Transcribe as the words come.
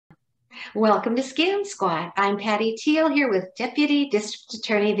Welcome to Scam Squad. I'm Patty Teal here with Deputy District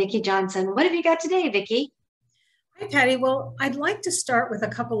Attorney Vicki Johnson. What have you got today, Vicki? Hi, Patty. Well, I'd like to start with a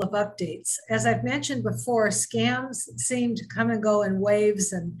couple of updates. As I've mentioned before, scams seem to come and go in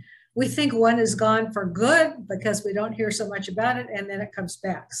waves, and we think one is gone for good because we don't hear so much about it, and then it comes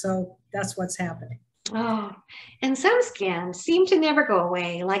back. So that's what's happening. Oh, and some scams seem to never go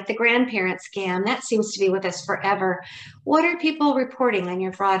away, like the grandparent scam. That seems to be with us forever. What are people reporting on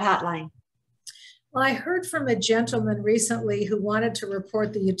your fraud hotline? Well, I heard from a gentleman recently who wanted to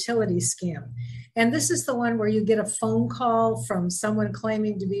report the utility scam. And this is the one where you get a phone call from someone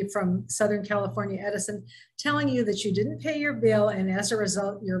claiming to be from Southern California Edison, telling you that you didn't pay your bill, and as a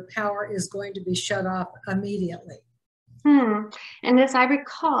result, your power is going to be shut off immediately. And as I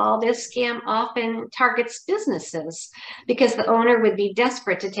recall, this scam often targets businesses because the owner would be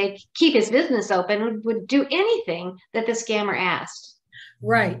desperate to keep his business open, would do anything that the scammer asked.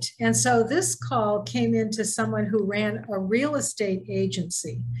 Right. And so this call came into someone who ran a real estate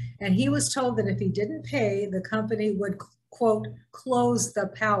agency, and he was told that if he didn't pay, the company would, quote, close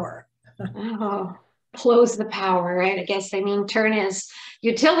the power. Oh, close the power, right? I guess they mean turn his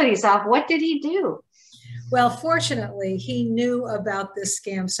utilities off. What did he do? Well, fortunately, he knew about this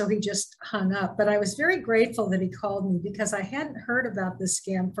scam, so he just hung up. But I was very grateful that he called me because I hadn't heard about this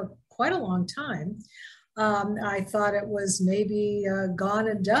scam for quite a long time. I thought it was maybe gone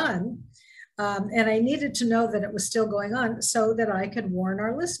and done. And I needed to know that it was still going on so that I could warn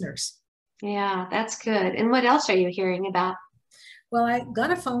our listeners. Yeah, that's good. And what else are you hearing about? Well, I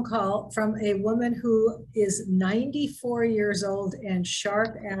got a phone call from a woman who is 94 years old and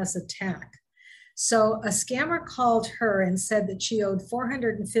sharp as a tack. So a scammer called her and said that she owed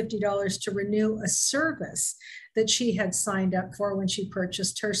 $450 to renew a service that she had signed up for when she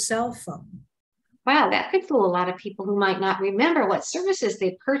purchased her cell phone. Wow, that could fool a lot of people who might not remember what services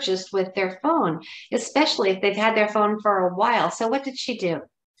they purchased with their phone, especially if they've had their phone for a while. So, what did she do?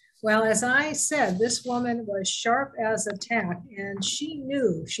 Well, as I said, this woman was sharp as a tack, and she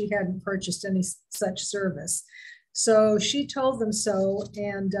knew she hadn't purchased any such service. So she told them so,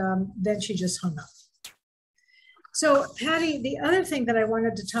 and then she just hung up. So, Patty, the other thing that I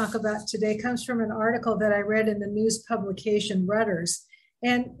wanted to talk about today comes from an article that I read in the news publication Reuters.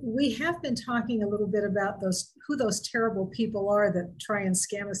 And we have been talking a little bit about who those terrible people are that try and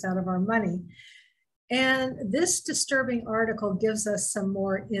scam us out of our money. And this disturbing article gives us some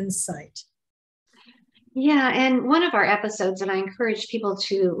more insight. Yeah, and one of our episodes, and I encourage people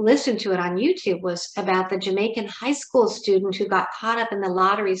to listen to it on YouTube, was about the Jamaican high school student who got caught up in the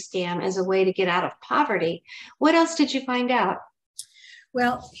lottery scam as a way to get out of poverty. What else did you find out?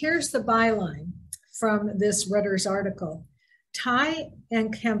 Well, here's the byline from this Reuters article. Thai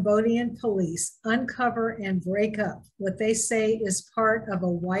and Cambodian police uncover and break up what they say is part of a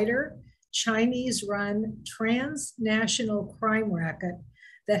wider Chinese-run transnational crime racket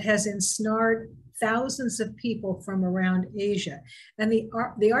that has ensnared thousands of people from around Asia. And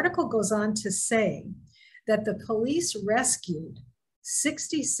the article goes on to say that the police rescued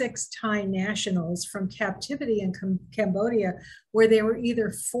 66 Thai nationals from captivity in Cambodia, where they were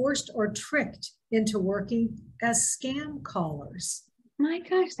either forced or tricked into working as scam callers. My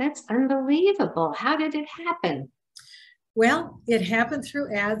gosh, that's unbelievable. How did it happen? Well, it happened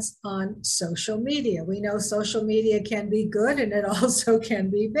through ads on social media. We know social media can be good and it also can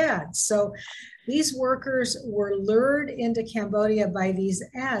be bad. So these workers were lured into Cambodia by these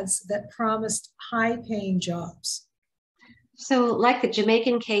ads that promised high-paying jobs. So, like the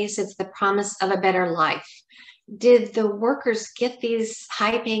Jamaican case, it's the promise of a better life. Did the workers get these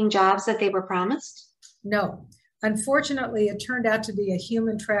high-paying jobs that they were promised? No. Unfortunately, it turned out to be a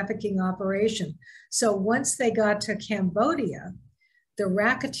human trafficking operation. So once they got to Cambodia, the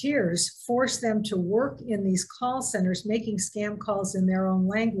racketeers forced them to work in these call centers, making scam calls in their own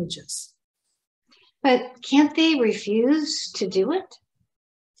languages. But can't they refuse to do it?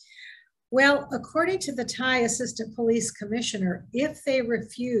 Well, according to the Thai Assistant Police Commissioner, if they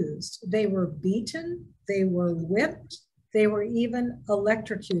refused, they were beaten, they were whipped, they were even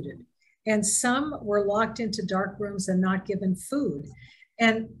electrocuted. And some were locked into dark rooms and not given food.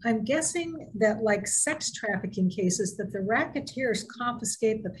 And I'm guessing that, like sex trafficking cases, that the racketeers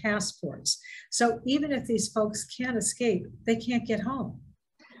confiscate the passports. So even if these folks can't escape, they can't get home.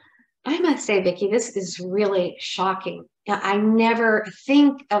 I must say, Vicki, this is really shocking. I never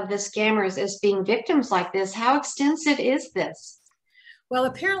think of the scammers as being victims like this. How extensive is this? Well,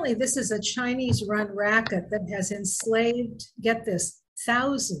 apparently this is a Chinese-run racket that has enslaved, get this,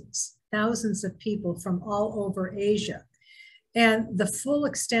 thousands of people from all over Asia. And the full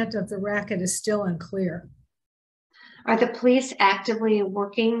extent of the racket is still unclear. Are the police actively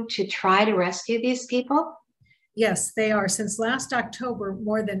working to try to rescue these people? Yes, they are. Since last October,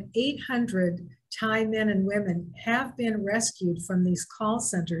 more than 800 Thai men and women have been rescued from these call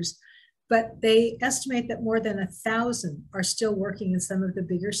centers, but they estimate that more than 1,000 are still working in some of the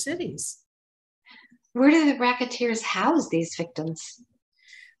bigger cities. Where do the racketeers house these victims?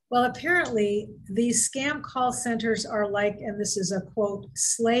 Well, apparently, these scam call centers are like, and this is a quote,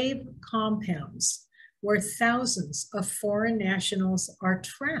 slave compounds where thousands of foreign nationals are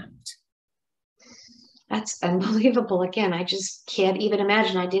trapped. That's unbelievable. Again, I just can't even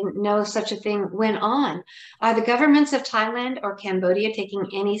imagine. I didn't know such a thing went on. Are the governments of Thailand or Cambodia taking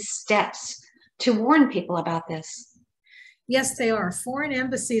any steps to warn people about this? Yes, they are. Foreign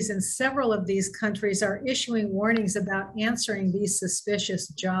embassies in several of these countries are issuing warnings about answering these suspicious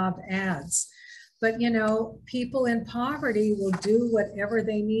job ads. But, you know, people in poverty will do whatever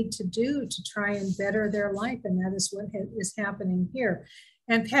they need to do to try and better their life. And that is what is happening here.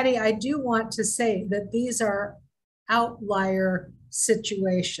 And Patty, I do want to say that these are outlier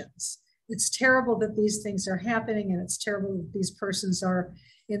situations. It's terrible that these things are happening, and it's terrible that these persons are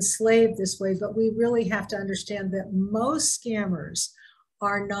enslaved this way, but we really have to understand that most scammers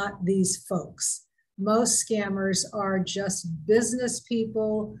are not these folks. Most scammers are just business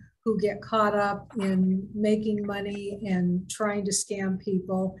people who get caught up in making money and trying to scam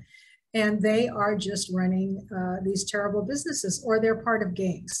people. And they are just running these terrible businesses, or they're part of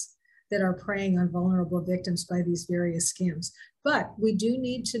gangs that are preying on vulnerable victims by these various scams. But we do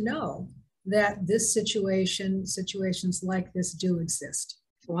need to know that this situations like this do exist.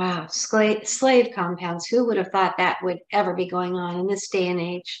 Wow, slave compounds. Who would have thought that would ever be going on in this day and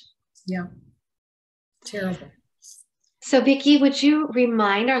age? Yeah, terrible. So, Vicki, would you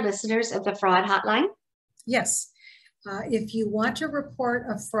remind our listeners of the fraud hotline? Yes. If you want to report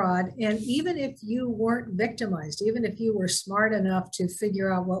a fraud, and even if you weren't victimized, even if you were smart enough to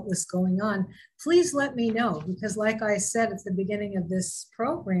figure out what was going on, please let me know. Because like I said at the beginning of this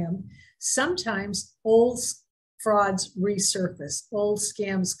program, sometimes old frauds resurface, old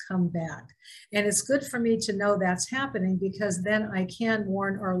scams come back. And it's good for me to know that's happening, because then I can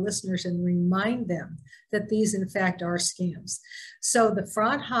warn our listeners and remind them that these in fact are scams. So the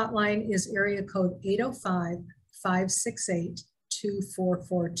fraud hotline is area code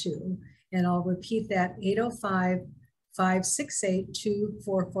 805-568-2442. And I'll repeat that,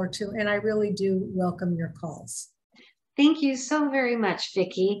 805-568-2442. And I really do welcome your calls. Thank you so very much,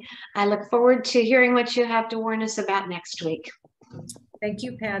 Vicki. I look forward to hearing what you have to warn us about next week. Thank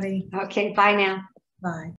you, Patty. Okay, bye now. Bye.